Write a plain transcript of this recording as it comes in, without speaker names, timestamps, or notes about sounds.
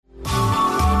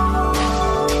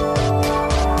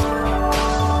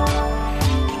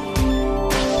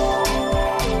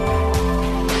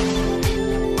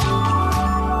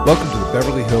Welcome to the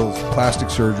Beverly Hills Plastic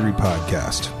Surgery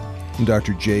Podcast. I'm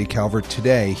Dr. Jay Calvert,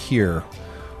 today here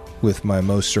with my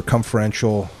most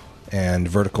circumferential and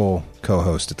vertical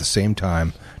co-host at the same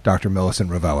time, Dr. Millicent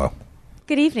Rovelo.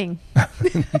 Good evening.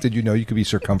 Did you know you could be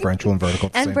circumferential and vertical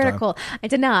at the same vertical. time? I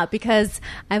did not, because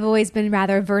I've always been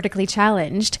rather vertically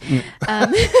challenged. I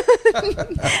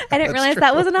didn't realize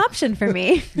that was an option for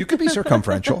me. You could be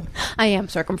circumferential. I am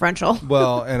circumferential.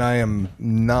 Well, and I am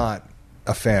not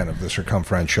a fan of the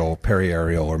circumferential,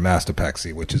 periareal, or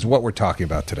mastopexy, which is what we're talking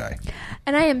about today.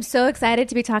 And I am so excited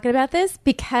to be talking about this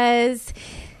because,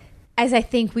 as I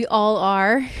think we all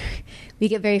are, we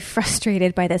get very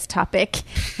frustrated by this topic,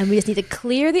 and we just need to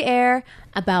clear the air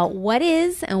about what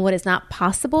is and what is not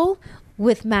possible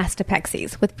with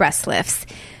mastopexies, with breast lifts,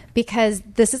 because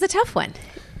this is a tough one.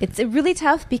 It's really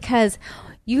tough because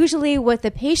usually what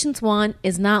the patients want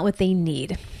is not what they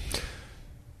need.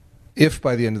 If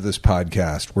by the end of this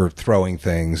podcast we're throwing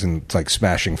things and it's like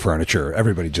smashing furniture,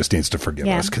 everybody just needs to forgive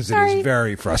us, because it is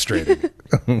very frustrating.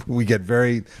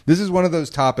 This is one of those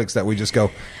topics that we just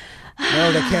go,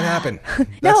 no, that can't happen.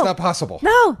 That's not possible.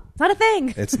 No, it's not a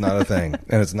thing. It's not a thing,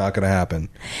 and it's not going to happen.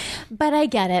 But I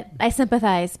get it. I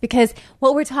sympathize, because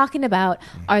what we're talking about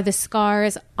are the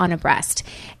scars on a breast.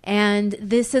 And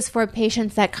this is for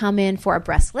patients that come in for a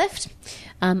breast lift,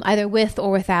 either with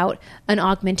or without an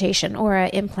augmentation or an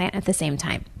implant at the same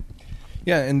time.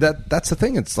 Yeah, and that's the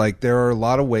thing. It's like there are a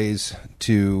lot of ways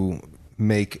to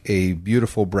make a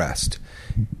beautiful breast.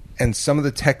 And some of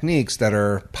the techniques that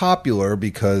are popular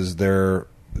because they're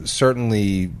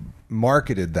certainly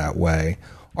marketed that way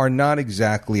are not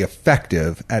exactly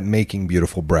effective at making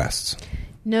beautiful breasts.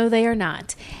 No, they are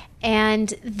not. And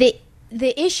the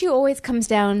issue always comes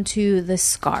down to the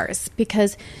scars,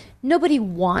 because nobody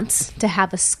wants to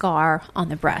have a scar on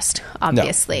the breast,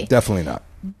 obviously. No, definitely not.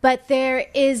 But there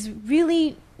is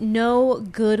really no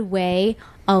good way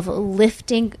of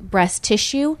lifting breast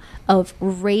tissue, of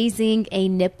raising a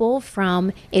nipple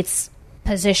from its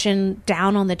position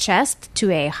down on the chest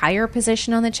to a higher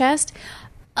position on the chest,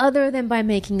 other than by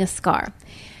making a scar.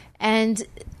 And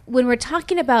when we're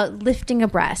talking about lifting a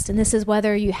breast, and this is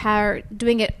whether you are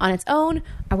doing it on its own,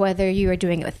 or whether you are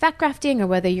doing it with fat grafting, or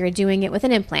whether you're doing it with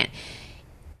an implant,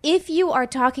 if you are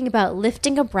talking about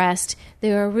lifting a breast,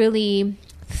 there are really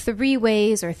three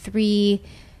ways or three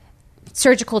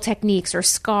surgical techniques or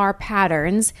scar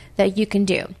patterns that you can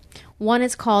do. One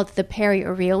is called the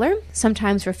periareolar,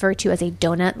 sometimes referred to as a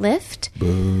donut lift.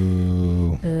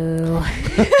 Boo. Boo.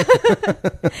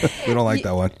 We don't like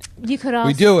that one. You could also...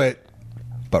 We do it,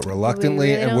 but reluctantly,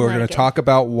 really and we're like going to talk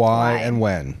about why and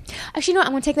when. Actually, no,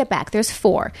 I'm going to take that back. There's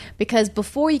four, because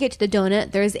before you get to the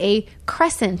donut, there's a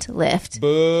crescent lift.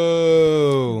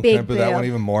 Boo. Big Can I boo that one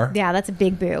even more? Yeah, that's a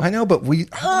big boo. I know, but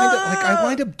I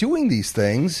wind up doing these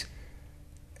things.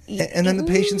 And then the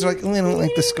patients are like, oh, I don't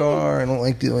like the scar. I don't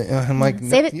like doing it. I'm like,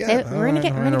 save it. Yeah, Save it. We're going to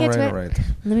get to it. Right.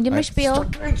 Let me do my spiel.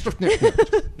 No,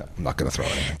 I'm not going to throw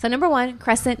it in. So number one,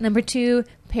 crescent. Number two,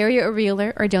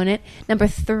 periareolar or donut. Number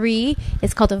three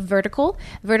is called a vertical.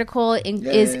 Vertical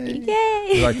is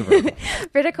You like the vertical.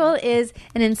 Vertical is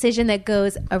an incision that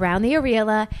goes around the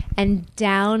areola and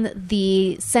down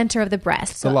the center of the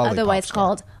breast. So otherwise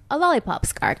called a lollipop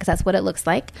scar, because that's what it looks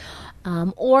like.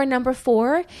 Or number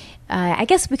four, I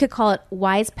guess we could call it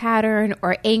wise pattern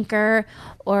or anchor,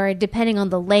 or depending on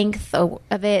the length of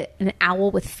it, an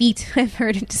owl with feet, I've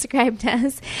heard it described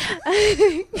as.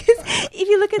 If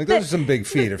you look at those are some big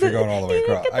feet if you're going all the way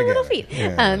across. Look at the little feet.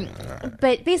 Yeah.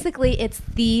 But basically, it's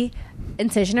the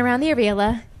incision around the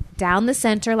areola, down the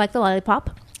center like the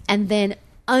lollipop, and then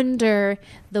under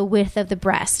the width of the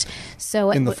breast. So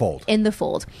in the fold. In the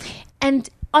fold. And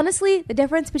honestly, the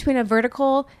difference between a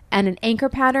vertical and an anchor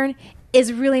pattern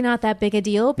is really not that big a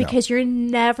deal, because you're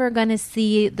never going to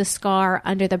see the scar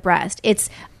under the breast. It's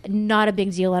not a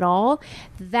big deal at all.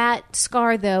 That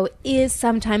scar, though, is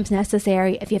sometimes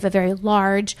necessary if you have a very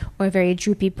large or very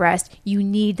droopy breast. You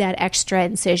need that extra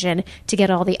incision to get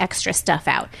all the extra stuff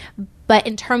out. But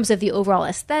in terms of the overall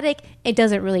aesthetic, it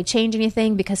doesn't really change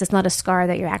anything, because it's not a scar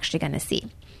that you're actually going to see.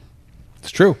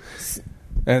 It's true.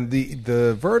 And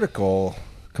the vertical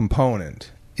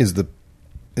component is the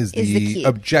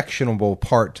objectionable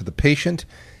part to the patient,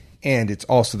 and it's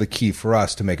also the key for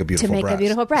us to make a beautiful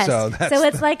breast. So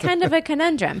it's like kind of a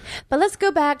conundrum. But let's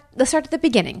start at the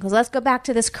beginning, because let's go back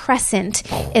to this crescent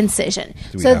incision.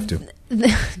 Do we have to?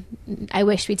 I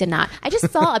wish we did not. I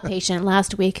just saw a patient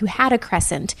last week who had a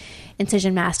crescent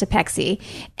incision mastopexy,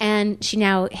 and she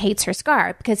now hates her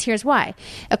scar because here's why.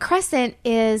 A crescent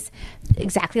is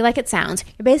exactly like it sounds.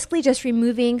 You're basically just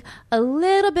removing a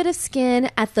little bit of skin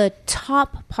at the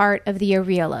top part of the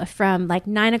areola from like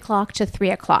 9 o'clock to 3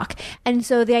 o'clock. And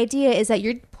so the idea is that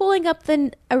you're pulling up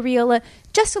the areola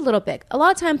just a little bit. A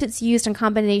lot of times it's used in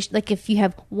combination, like if you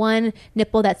have one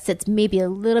nipple that sits maybe a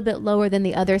little bit lower than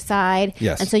the other side.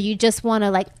 Yes. And so you just want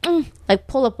to like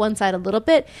pull up one side a little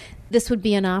bit. This would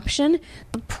be an option.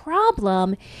 The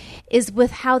problem is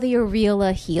with how the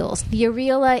areola heals. The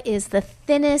areola is the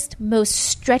thinnest, most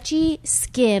stretchy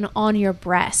skin on your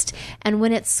breast. And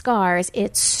when it scars,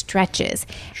 it stretches.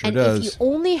 Sure does. If you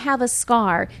only have a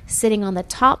scar sitting on the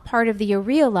top part of the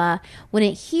areola, when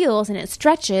it heals and it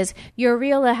stretches, your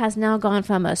areola has now gone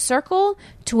from a circle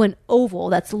to an oval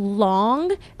that's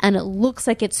long and it looks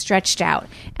like it's stretched out.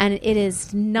 And it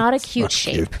is not a cute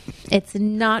shape. It's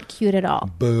not cute at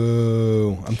all.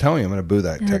 Boo. I'm telling you, I'm going to boo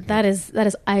that technique.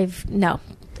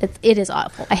 It is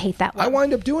awful. I hate that one. I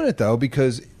wind up doing it though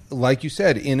because, like you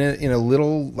said, in a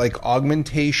little like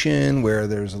augmentation where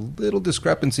there's a little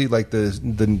discrepancy, like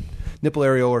the nipple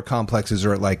areolar complexes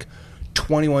are at like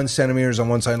 21 centimeters on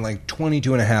one side and like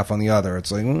 22 and a half on the other.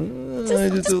 It's like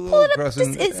just pull it up.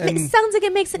 It sounds like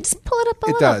it makes it. Just pull it up a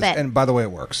little bit. And by the way,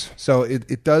 it works. So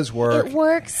it does work. It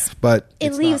works, but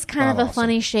it leaves kind of a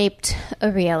funny shaped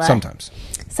areola.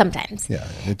 Sometimes. Yeah.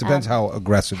 It depends how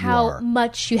aggressive you are. How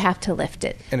much you have to lift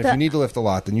it. And if you need to lift a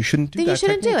lot, then you shouldn't do that. Then you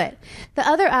shouldn't do it. The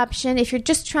other option, if you're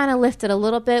just trying to lift it a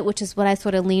little bit, which is what I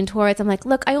sort of lean towards, I'm like,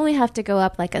 look, I only have to go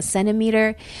up like a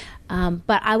centimeter.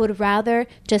 But I would rather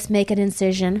just make an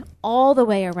incision all the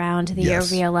way around the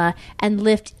areola and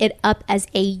lift it up as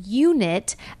a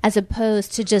unit as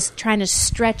opposed to just trying to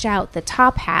stretch out the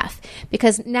top half.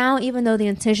 Because now, even though the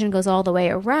incision goes all the way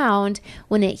around,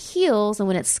 when it heals and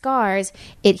when it scars,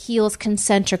 it heals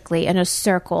concentrically in a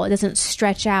circle. It doesn't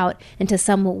stretch out into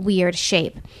some weird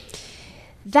shape.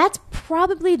 That's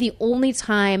probably the only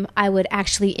time I would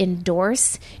actually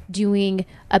endorse doing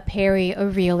a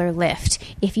peri-areolar lift.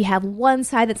 If you have one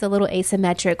side that's a little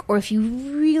asymmetric, or if you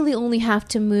really only have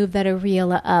to move that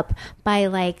areola up by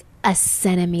like a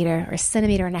centimeter or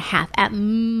centimeter and a half at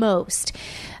most.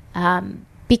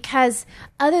 Because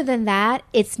other than that,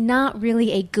 it's not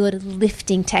really a good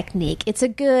lifting technique. It's a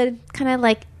good kind of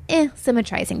like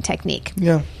symmetrizing technique.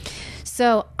 Yeah.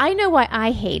 So I know why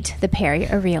I hate the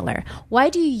peri-areolar. Why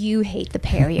do you hate the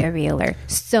peri-areolar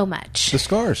so much? The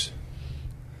scars.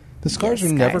 The scars are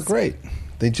never great.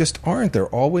 They just aren't. They're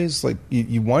always like,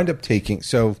 you wind up taking...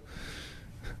 So,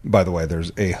 by the way,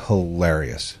 there's a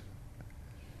hilarious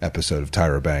episode of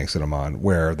Tyra Banks that I'm on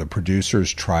where the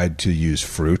producers tried to use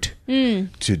fruit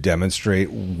to demonstrate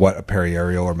what a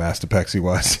peri-areolar mastopexy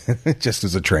was. Just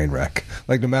as a train wreck.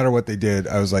 Like, no matter what they did,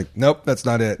 I was like, nope, that's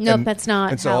not it. Nope, that's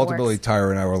not. And so ultimately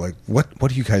Tyra and I were like,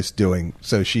 what are you guys doing?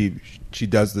 So she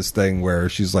does this thing where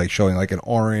she's like showing like an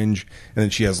orange and then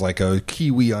she has like a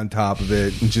kiwi on top of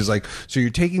it. And she's like, so you're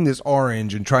taking this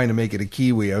orange and trying to make it a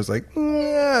kiwi. I was like,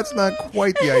 that's not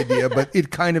quite the idea, but it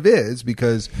kind of is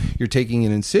because you're taking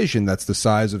an incision that's the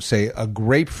size of, say, a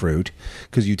grapefruit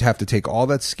because you'd have to take all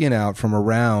that skin out from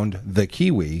around the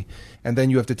kiwi. And then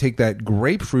you have to take that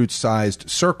grapefruit-sized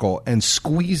circle and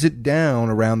squeeze it down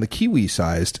around the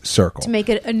kiwi-sized circle. To make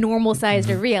it a normal-sized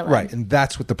areola. Right, and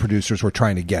that's what the producers were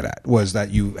trying to get at, was that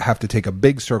you have to take a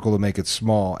big circle to make it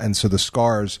small. And so the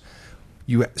scars,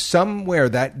 somewhere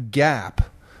that gap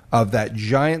of that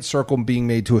giant circle being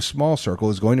made to a small circle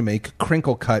is going to make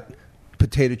crinkle-cut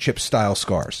potato chip style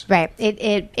scars. Right.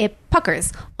 It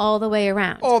puckers all the way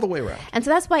around. All the way around. And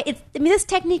so that's why this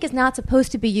technique is not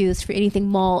supposed to be used for anything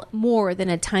more than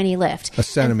a tiny lift. A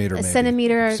centimeter, maybe. A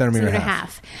centimeter and a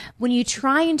half. When you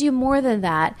try and do more than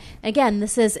that, again,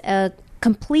 this is a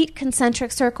complete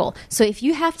concentric circle. So if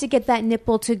you have to get that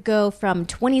nipple to go from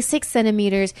 26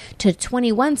 centimeters to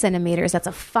 21 centimeters, that's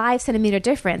a 5 centimeter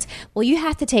difference. Well, you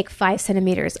have to take 5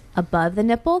 centimeters above the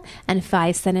nipple and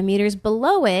 5 centimeters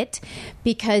below it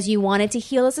because you want it to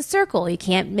heal as a circle. You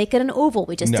can't make it an oval.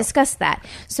 We just discussed that.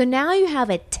 So now you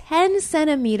have a 10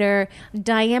 centimeter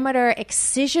diameter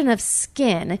excision of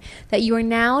skin that you are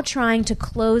now trying to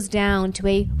close down to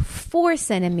a 4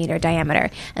 centimeter diameter.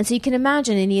 And so you can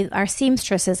imagine any of our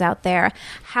seamstresses out there,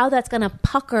 how that's going to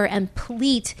pucker and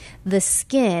pleat the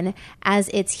skin as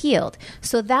it's healed.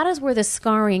 So that is where the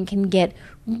scarring can get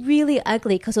really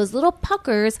ugly because those little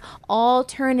puckers all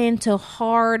turn into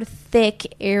hard,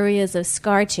 thick areas of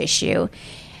scar tissue.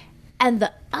 And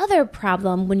the other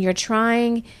problem when you're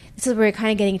trying, this is where you're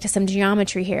kind of getting into some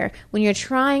geometry here, when you're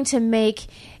trying to make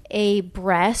a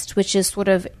breast, which is sort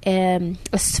of a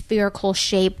spherical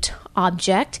shaped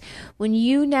object, when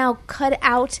you now cut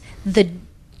out the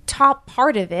top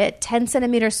part of it, 10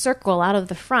 centimeter circle out of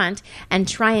the front, and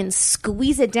try and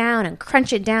squeeze it down and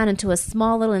crunch it down into a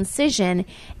small little incision,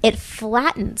 it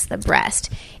flattens the breast.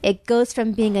 It goes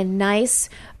from being a nice,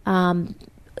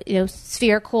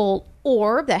 spherical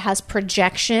orb that has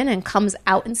projection and comes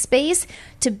out in space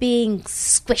to being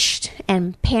squished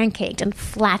and pancaked and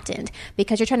flattened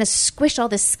because you're trying to squish all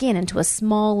the skin into a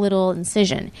small little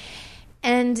incision.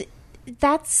 And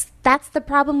that's the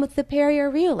problem with the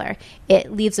periareolar.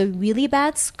 It leaves a really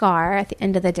bad scar at the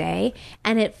end of the day,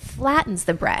 and it flattens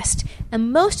the breast.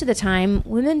 And most of the time,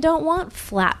 women don't want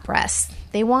flat breasts.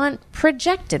 They want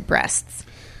projected breasts.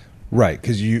 Right,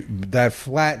 because that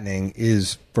flattening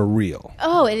is for real.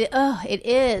 It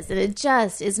is. And it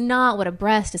just is not what a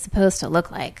breast is supposed to look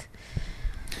like.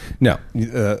 No,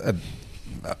 a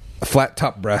flat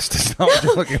top breast is not what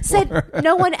you're looking for. Said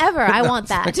no one ever. I want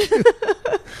that.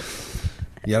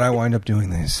 Yet I wind up doing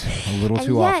these a little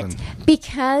too often.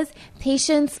 Because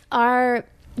patients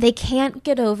they can't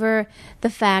get over the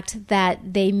fact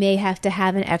that they may have to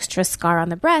have an extra scar on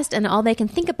the breast, and all they can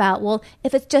think about, well,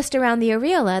 if it's just around the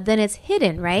areola, then it's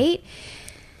hidden, right?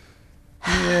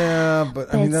 Yeah,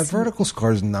 but I mean, that vertical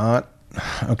scar is not...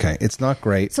 Okay, it's not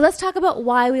great. So let's talk about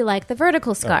why we like the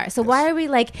vertical scar. Why are we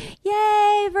like,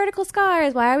 yay, vertical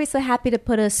scars? Why are we so happy to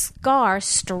put a scar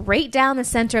straight down the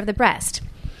center of the breast?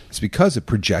 It's because it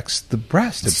projects the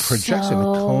breast. It projects it. It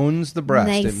cones the breast.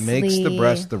 Nicely. It makes the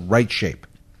breast the right shape.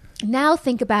 Now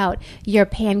think about your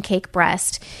pancake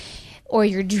breast or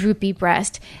your droopy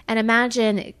breast, and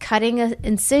imagine cutting an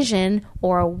incision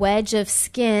or a wedge of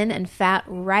skin and fat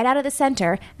right out of the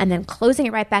center and then closing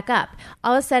it right back up.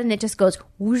 All of a sudden, it just goes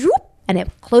whoop, and it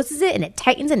closes it and it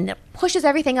tightens it and it pushes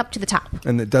everything up to the top.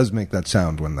 And it does make that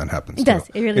sound when that happens. It does.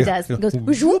 It really does. It goes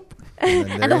whoop,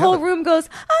 and the whole room goes,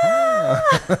 ah!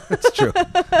 That's true.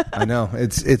 I know.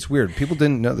 It's weird. People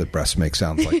didn't know that breasts make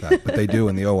sounds like that, but they do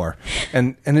in the OR.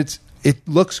 And it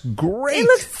looks great. It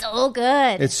looks so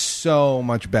good. It's so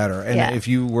much better. And if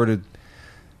you were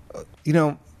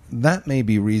to, that may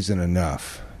be reason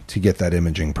enough to get that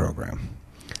imaging program.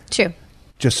 True.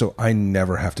 Just so I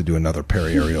never have to do another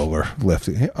periareolar lift.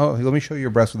 Oh, let me show you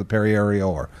your breast with a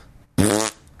periareolar.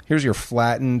 Here's your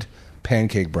flattened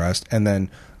pancake breast. And then,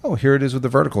 oh, here it is with the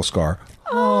vertical scar.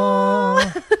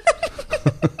 Oh.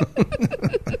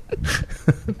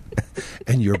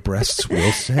 And your breasts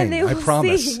will sing. I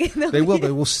promise. They will.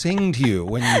 They will sing to you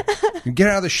when you get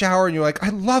out of the shower and you're like, I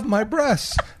love my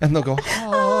breasts. And they'll go,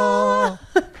 oh.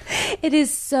 It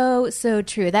is so, so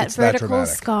true. That vertical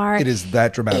scar. It is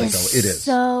that dramatic, though. It is.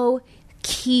 So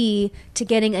key to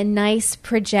getting a nice,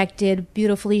 projected,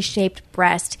 beautifully shaped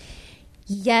breast.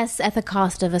 Yes, at the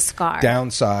cost of a scar.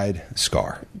 Downside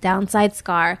scar. Downside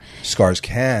scar. Scars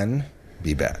can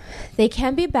be bad. They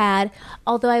can be bad,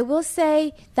 although I will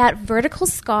say that vertical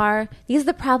scar, these are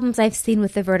the problems I've seen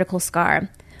with the vertical scar.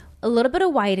 A little bit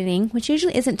of whitening, which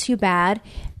usually isn't too bad,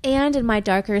 and in my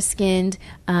darker skinned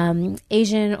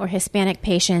Asian or Hispanic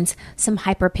patients, some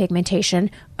hyperpigmentation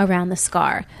around the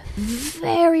scar.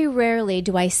 Very rarely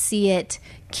do I see it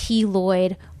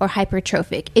keloid or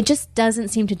hypertrophic. It just doesn't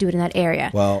seem to do it in that area.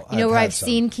 Well, where I've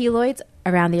seen keloids?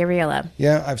 Around the areola.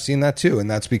 Yeah, I've seen that too, and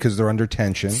that's because they're under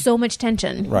tension. So much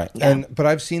tension. Right. Yeah. But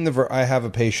I've seen I have a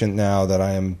patient now that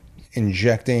I am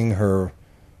injecting her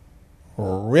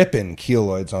ripping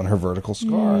keloids on her vertical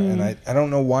scar, and I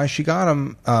don't know why she got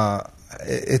them.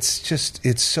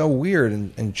 It's so weird,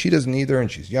 and she doesn't either, and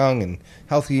she's young and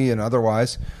healthy and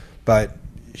otherwise, but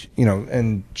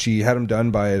and she had them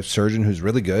done by a surgeon who's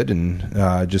really good,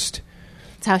 and just.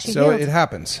 That's how she so healed. it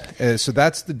happens. So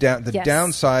that's the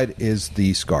downside is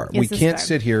the scar. We can't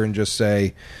sit here and just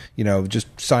say,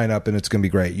 just sign up and it's going to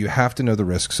be great. You have to know the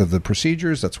risks of the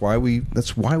procedures. That's why we do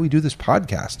this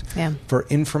podcast for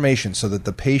information, so that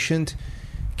the patient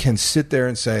can sit there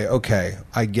and say, okay,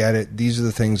 I get it. These are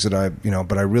the things that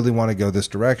but I really want to go this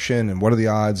direction, and what are the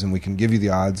odds? And we can give you the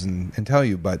odds and tell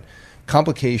you. But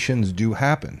complications do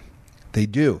happen. They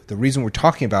do. The reason we're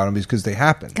talking about them is because they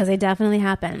happen. Because they definitely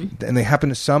happen. And they happen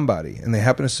to somebody. And they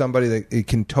happen to somebody that it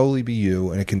can totally be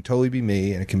you, and it can totally be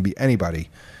me, and it can be anybody.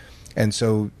 And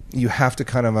so you have to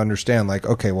kind of understand, like,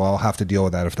 okay, well, I'll have to deal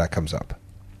with that if that comes up.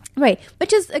 Right.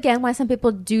 Which is, again, why some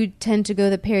people do tend to go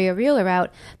the periareolar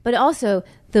route. But also,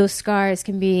 those scars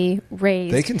can be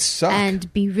raised. They can suck.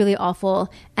 And be really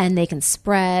awful. And they can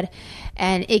spread.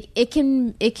 And it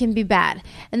can be bad.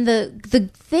 And the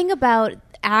thing about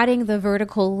adding the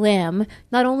vertical limb,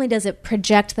 not only does it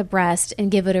project the breast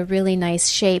and give it a really nice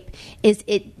shape, is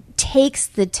it takes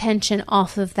the tension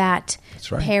off of that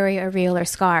right. periareolar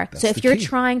scar. That's so if the you're key.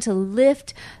 trying to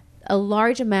lift a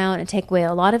large amount and take away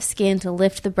a lot of skin to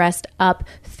lift the breast up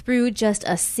through just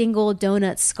a single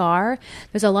donut scar,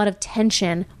 there's a lot of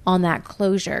tension on that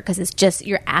closure because it's just,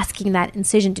 you're asking that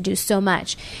incision to do so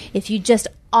much. If you just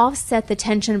offset the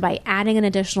tension by adding an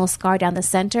additional scar down the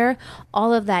center,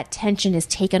 all of that tension is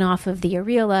taken off of the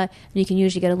areola, and you can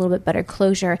usually get a little bit better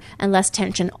closure and less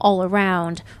tension all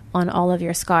around on all of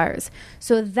your scars.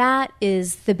 So that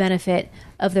is the benefit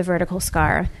of the vertical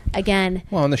scar. Again,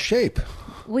 Well, and the shape.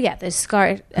 well, yeah, the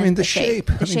scar. I mean, the shape.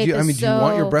 The shape do is you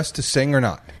want your so- breast to sing or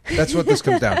not? That's what this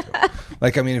comes down to.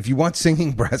 Like, I mean, if you want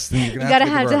singing breasts, then you're You going gotta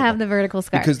to have to have vertical. the vertical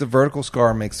scar. Because the vertical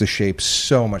scar makes the shape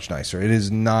so much nicer. It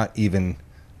is not even.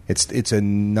 It's a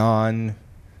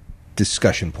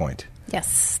non-discussion point.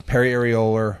 Yes.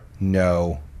 Periareolar,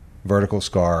 no. Vertical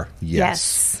scar,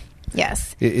 yes.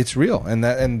 Yes. It's real, and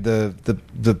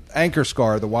the anchor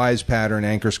scar, the wise pattern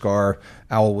anchor scar,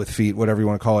 owl with feet, whatever you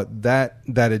want to call it, that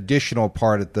additional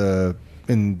part in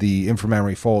the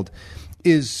inframammary fold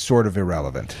is sort of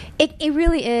irrelevant. It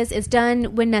really is. It's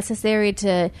done when necessary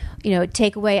to,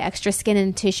 take away extra skin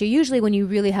and tissue. Usually when you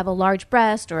really have a large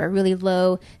breast or a really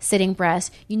low sitting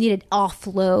breast, you need to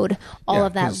offload all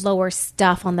of that 'cause- lower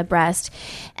stuff on the breast.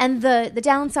 And the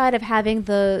downside of having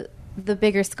the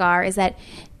bigger scar is that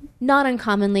not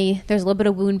uncommonly, there's a little bit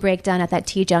of wound breakdown at that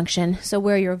T-junction. So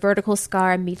where your vertical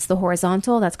scar meets the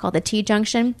horizontal, that's called the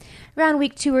T-junction. Around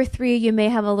week 2 or 3, you may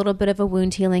have a little bit of a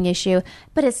wound healing issue,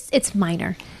 but it's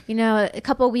minor. A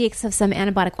couple of weeks of some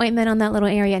antibiotic ointment on that little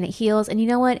area and it heals. And you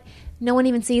know what? No one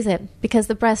even sees it because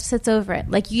the breast sits over it.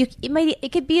 Like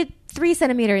it could be a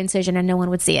 3-centimeter incision and no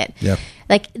one would see it. Yep.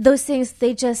 Like those things,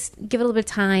 they just give it a little bit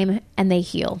of time and they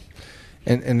heal.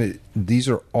 And these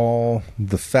are all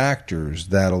the factors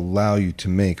that allow you to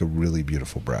make a really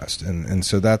beautiful breast. And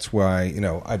so that's why,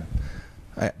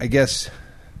 I guess,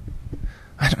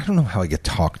 I don't know how I get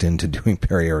talked into doing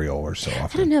periareolar so I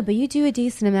often. don't know, but you do a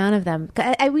decent amount of them.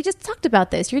 We just talked about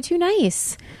this. You're too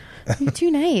nice. You're too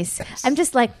nice. I'm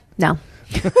just like, no.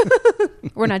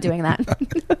 We're not doing that.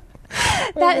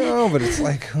 I know, but it's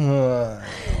like,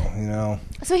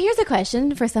 So here's a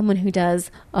question for someone who does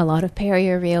a lot of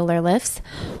periareolar lifts.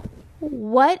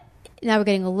 Now we're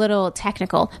getting a little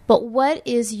technical, but what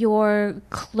is your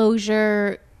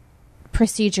closure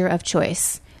procedure of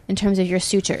choice in terms of your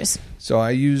sutures? So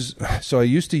I used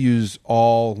to use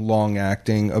all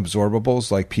long-acting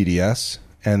absorbables like PDS,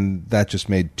 and that just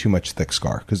made too much thick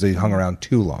scar because they hung around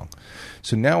too long.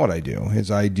 So now what I do is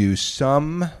I do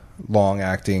some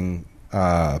long-acting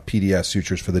PDS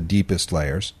sutures for the deepest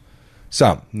layers.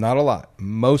 Some, not a lot.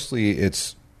 Mostly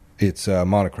it's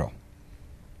monochrome,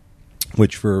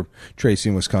 which for Tracy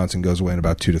in Wisconsin goes away in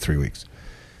about 2 to 3 weeks.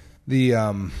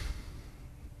 I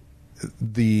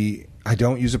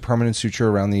don't use a permanent suture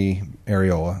around the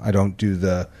areola. I don't do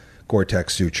the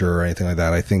Gore-Tex suture or anything like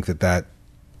that. I think that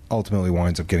ultimately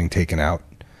winds up getting taken out,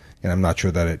 and I'm not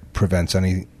sure that it prevents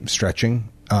any stretching.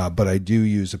 But I do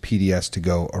use a PDS to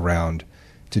go around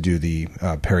to do the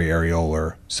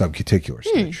periareolar subcuticular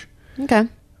stitch. Okay.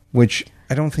 Which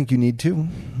I don't think you need to.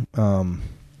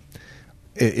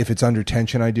 If it's under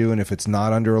tension, I do, and if it's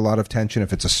not under a lot of tension,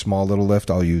 if it's a small little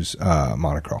lift, I'll use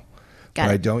monochrome. Got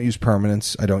But it. I don't use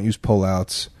permanents. I don't use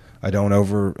pullouts. I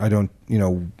don't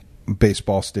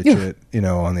baseball stitch it,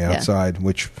 on the outside,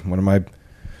 which one of my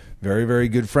very, very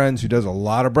good friends who does a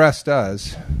lot of breast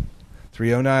does.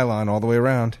 3/0 nylon all the way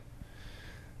around.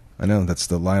 I know, that's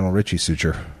the Lionel Richie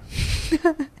suture.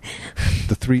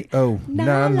 The 3/0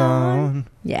 nylon.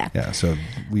 Yeah. Yeah, so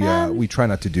we try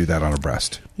not to do that on a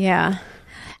breast. Yeah.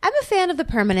 I'm a fan of the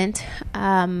permanent.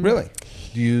 Really?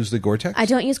 Do you use the Gore-Tex? I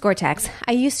don't use Gore-Tex.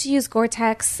 I used to use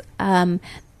Gore-Tex, but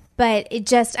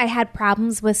I had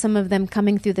problems with some of them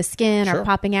coming through the skin or Sure.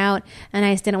 popping out, and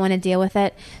I just didn't want to deal with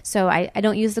it. So I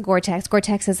don't use the Gore-Tex.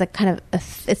 Gore-Tex is a kind of,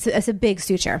 it's a big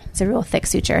suture. It's a real thick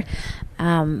suture.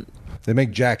 They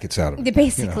make jackets out of it.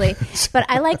 Basically. But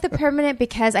I like the permanent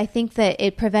because I think that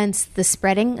it prevents the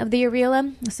spreading of the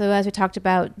areola. So as we talked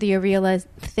about, the areola is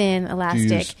thin, Do elastic.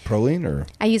 you use Proline or?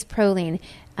 I use Proline.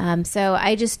 So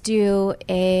I just do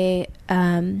a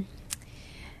whatchamacallit?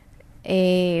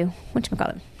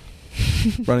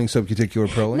 Running subcuticular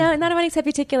Proline? No, not a running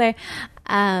subcuticular.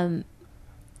 I'm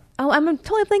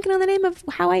totally blanking on the name of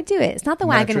how I do it. It's not the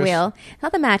wagon Mattress? wheel.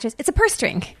 Not the mattress. It's a purse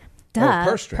string. Duh.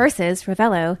 purse string. Purses,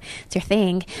 Ravello. It's your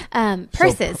thing.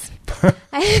 Purses.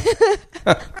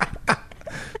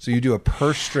 So you do a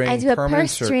purse string, I do a permanent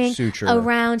purse string suture.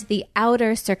 around the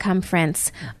outer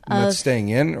circumference And of. that's staying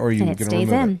in, or are you And going it to stays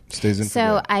remove in. it? Stays in. So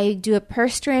for good. I do a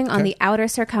purse string on Okay. the outer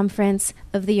circumference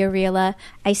of the areola.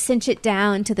 I cinch it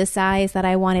down to the size that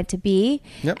I want it to be,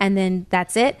 Yep. and then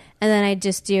that's it. And then I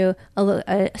just do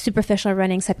a superficial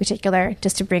running subcuticular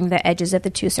just to bring the edges of the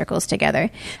two circles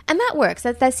together. And that works.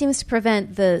 That seems to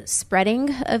prevent the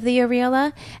spreading of the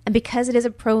areola. And because it is a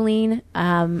proline,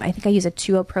 I think I use a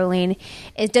 2O proline,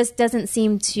 it just doesn't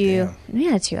seem to...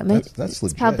 Yeah, 2O. I mean, That's it's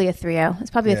legit. probably a 3O.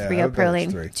 It's probably Yeah, a I 3O would bet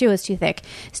it's proline. 3. 2O is too thick.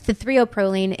 It's the 3O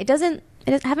proline.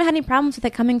 I haven't had any problems with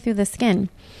it coming through the skin.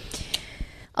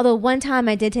 Although one time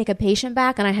I did take a patient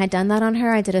back, and I had done that on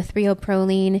her. I did a 3O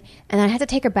proline, and I had to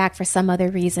take her back for some other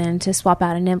reason, to swap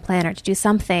out an implant or to do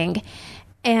something.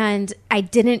 And I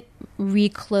didn't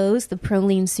reclose the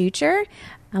proline suture.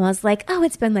 I was like, oh,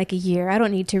 it's been like a year. I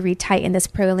don't need to retighten this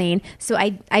proline. So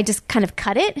I just kind of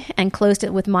cut it and closed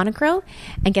it with monochrome.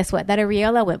 And guess what? That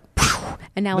areola went poof,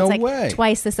 and now No it's like way.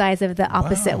 twice the size of the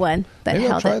opposite Wow. one that Maybe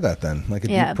I'll held try it. that then, like a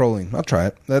Yeah. deep proline. I'll try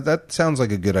it. That sounds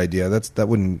like a good idea.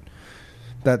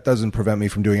 That doesn't prevent me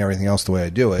from doing everything else the way I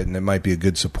do it, and it might be a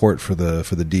good support for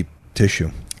the deep tissue.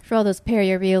 For all those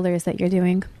periareolars that you're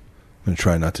doing. I'm going to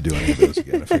try not to do any of those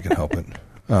again if I can help it.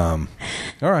 All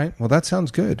right. Well, that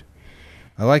sounds good.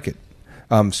 I like it.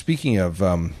 Speaking of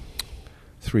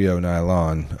 3O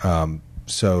nylon,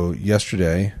 so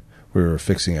yesterday we were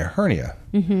fixing a hernia.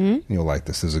 Mm-hmm. You'll like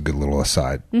this. This is a good little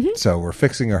aside. Mm-hmm. So we're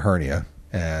fixing a hernia,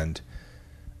 and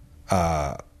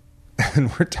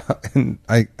and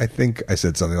I think I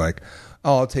said something like,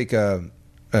 "Oh, I'll take an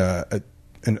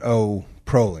O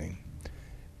proline,"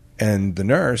 and the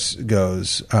nurse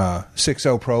goes,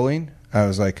 6O proline. I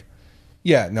was like,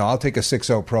 "Yeah, no, I'll take a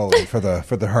 6O proline for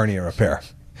the hernia repair."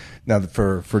 Now,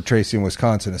 for Tracy in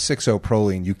Wisconsin, a 6O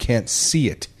proline, you can't see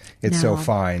it. It's so No.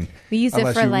 fine. We use it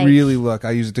Unless for, you like, really look. I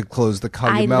use it to close the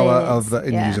columella eyelids,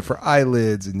 and yeah. use it for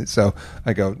eyelids. And so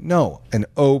I go, no, an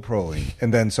O proline.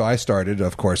 And then so I started,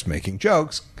 of course, making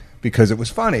jokes because it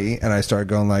was funny. And I started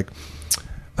going like,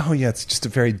 oh, yeah, it's just a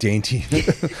very dainty,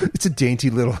 it's a dainty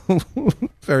little,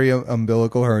 very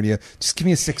umbilical hernia. Just give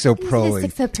me a 6O proline.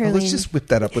 6O Oh, let's proline. just whip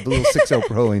that up with a little 6O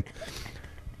proline.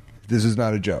 This is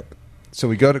not a joke. So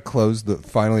we go to close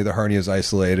finally the hernia is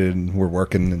isolated and we're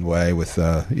working away with,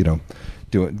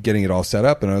 getting it all set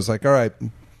up. And I was like, all right,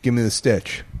 give me the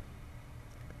stitch.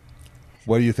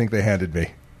 What do you think they handed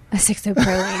me? A 6O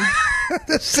proline.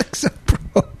 The 6O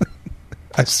proline.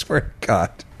 I swear to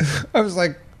God. I was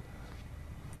like,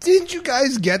 did you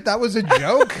guys get that was a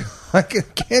joke? I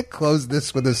can't close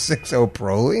this with a 6O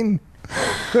proline.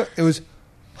 It was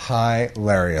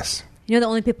hilarious. You know the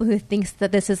only people who thinks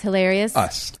that this is hilarious?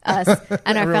 Us. And our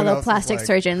Everyone fellow else is plastic like-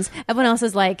 surgeons. Everyone else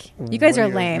is like, you guys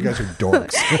What are lame. You guys are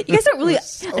dorks. You guys don't really It was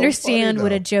so understand funny, what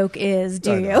though. a joke is,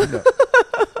 do I you? know, no.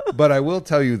 But I will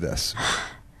tell you this.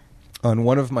 On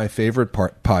one of my favorite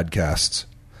podcasts,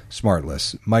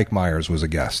 Smartless, Mike Myers was a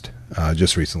guest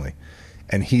just recently.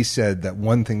 And he said that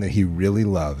one thing that he really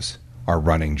loves are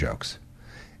running jokes.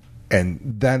 And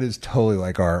that is totally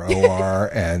like our OR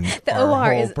and The our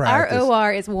OR whole is practice. our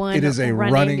OR is one. It is a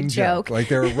running joke. Like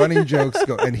there are running jokes,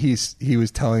 and he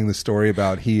was telling the story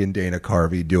about he and Dana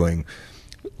Carvey doing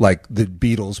like the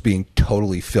Beatles being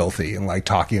totally filthy and like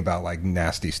talking about like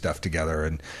nasty stuff together,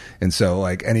 and so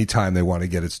like anytime they want to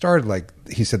get it started, like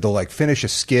he said they'll like finish a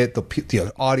skit,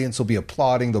 the audience will be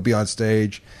applauding, they'll be on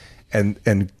stage, and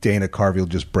Dana Carvey will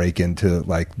just break into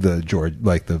like the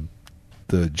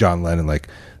John Lennon like.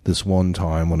 This one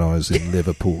time when I was in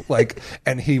Liverpool, like,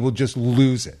 and he will just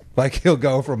lose it. Like he'll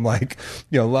go from like,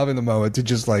 loving the moment to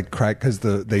just like crack because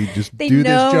they They do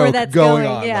know this where joke that's going going,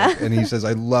 on. yeah. Like, and he says,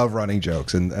 I love running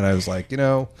jokes. And I was like,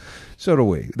 so do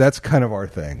we. That's kind of our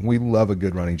thing. We love a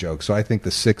good running joke. So I think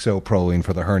the 6O proline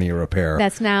for the hernia repair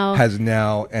has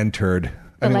now entered.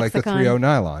 The like the lexicon. 3O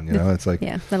nylon, it's like,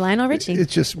 Yeah, the Lionel Richie.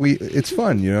 it's just, it's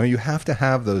fun. You have to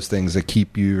have those things that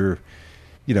keep your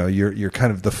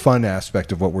kind of the fun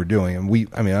aspect of what we're doing.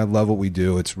 And I love what we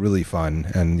do. It's really fun.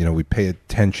 And, we pay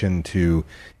attention to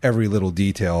every little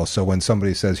detail. So when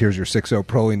somebody says, here's your 6O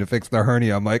proline to fix the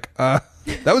hernia, I'm like, that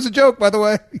was a joke, by the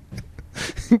way,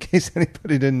 in case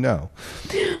anybody didn't know.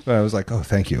 But I was like, oh,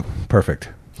 thank you. Perfect.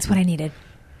 That's what I needed.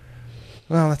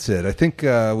 Well, that's it. I think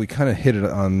we kind of hit it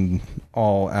on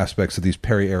all aspects of these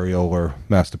periareolar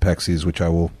mastopexies, which I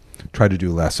will try to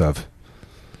do less of.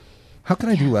 How can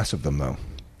I do less of them, though?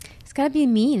 It's got to be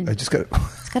mean. I just got to...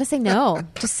 It's got to say no.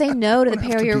 Just say no to the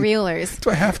periareolars. Do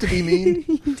I have to be mean?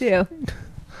 You do.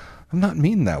 I'm not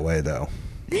mean that way, though.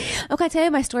 Okay, I'll tell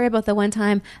you my story about the one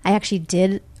time I actually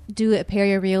did do a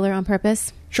perioreolar on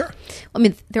purpose? Sure. I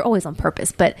mean, they're always on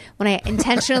purpose, but when I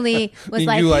intentionally was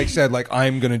You said,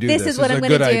 I'm going to do this. This is what I'm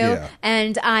going to do, idea.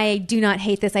 and I do not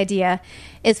hate this idea,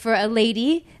 is for a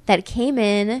lady that came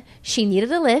in, she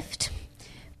needed a lift,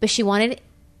 but she wanted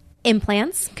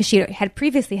implants because she had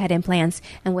previously had implants,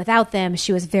 and without them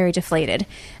she was very deflated.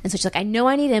 And so she's like, I know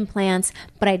I need implants,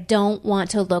 but I don't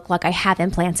want to look like I have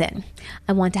implants in.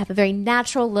 I want to have a very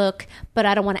natural look, but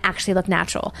I don't want to actually look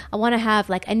natural. I want to have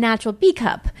like a natural B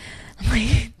cup.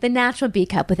 The natural B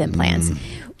cup with implants.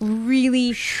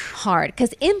 Really hard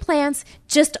because implants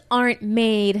just aren't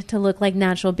made to look like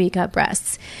natural B cup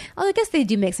breasts. Oh, I guess they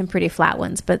do make some pretty flat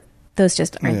ones, but those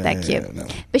just aren't that cute. No.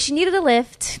 But she needed a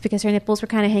lift because her nipples were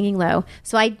kind of hanging low.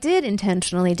 So I did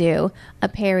intentionally do a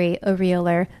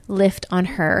perioreolar lift on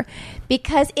her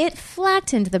because it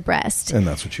flattened the breast. And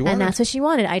that's what she wanted. And that's what she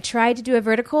wanted. I tried to do a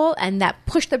vertical, and that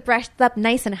pushed the breast up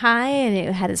nice and high, and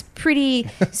it had this pretty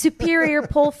superior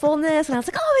pole fullness. And I was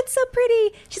like, oh, it's so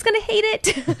pretty. She's going to hate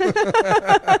it.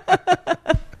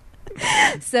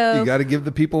 So you got to give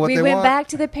the people what they want. We went back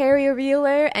to the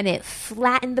perioreolar, and it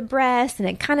flattened the breast, and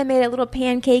it kind of made it a little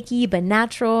pancakey but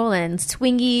natural and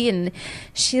swingy, and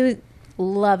she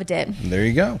loved it. There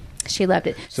you go. She loved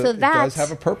it. So it that does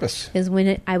have a purpose. Is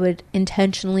when I would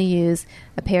intentionally use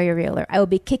a perioreolar. I will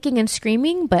be kicking and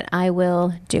screaming, but I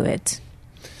will do it.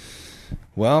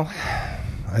 Well,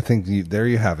 I think there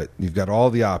you have it. You've got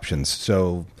all the options.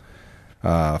 So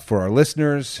for our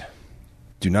listeners,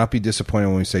 do not be disappointed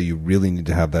when we say you really need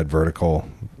to have that vertical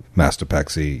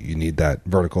mastopexy. You need that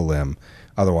vertical limb.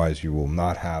 Otherwise, you will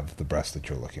not have the breast that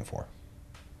you're looking for.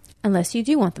 Unless you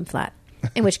do want them flat,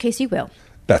 in which case you will.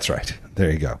 That's right. There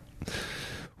you go.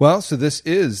 Well, so this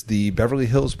is the Beverly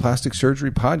Hills Plastic Surgery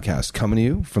Podcast coming to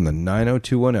you from the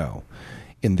 90210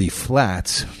 in the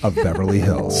flats of Beverly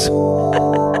Hills.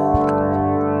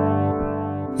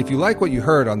 If you like what you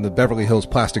heard on the Beverly Hills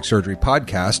Plastic Surgery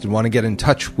Podcast and want to get in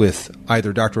touch with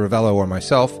either Dr. Ravello or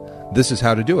myself, this is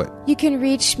how to do it. You can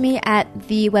reach me at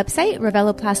the website,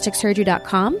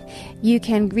 ravelloplasticsurgery.com. You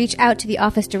can reach out to the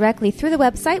office directly through the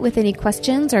website with any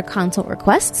questions or consult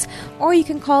requests, or you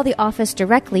can call the office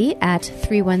directly at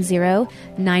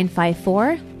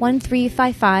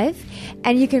 310-954-1355,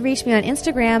 and you can reach me on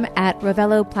Instagram at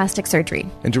Ravello Plastic Surgery.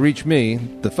 And to reach me,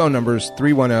 the phone number is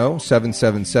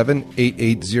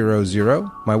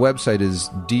 310-777-8800. My website is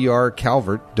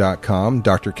drcalvert.com,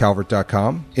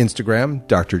 drcalvert.com, Instagram,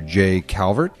 Dr. J.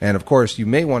 Calvert. And of course, you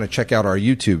may want to check out our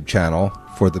YouTube channel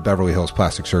for the Beverly Hills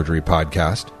Plastic Surgery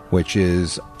Podcast, which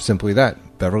is simply that,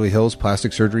 Beverly Hills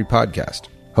Plastic Surgery Podcast.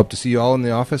 Hope to see you all in the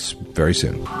office very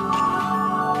soon.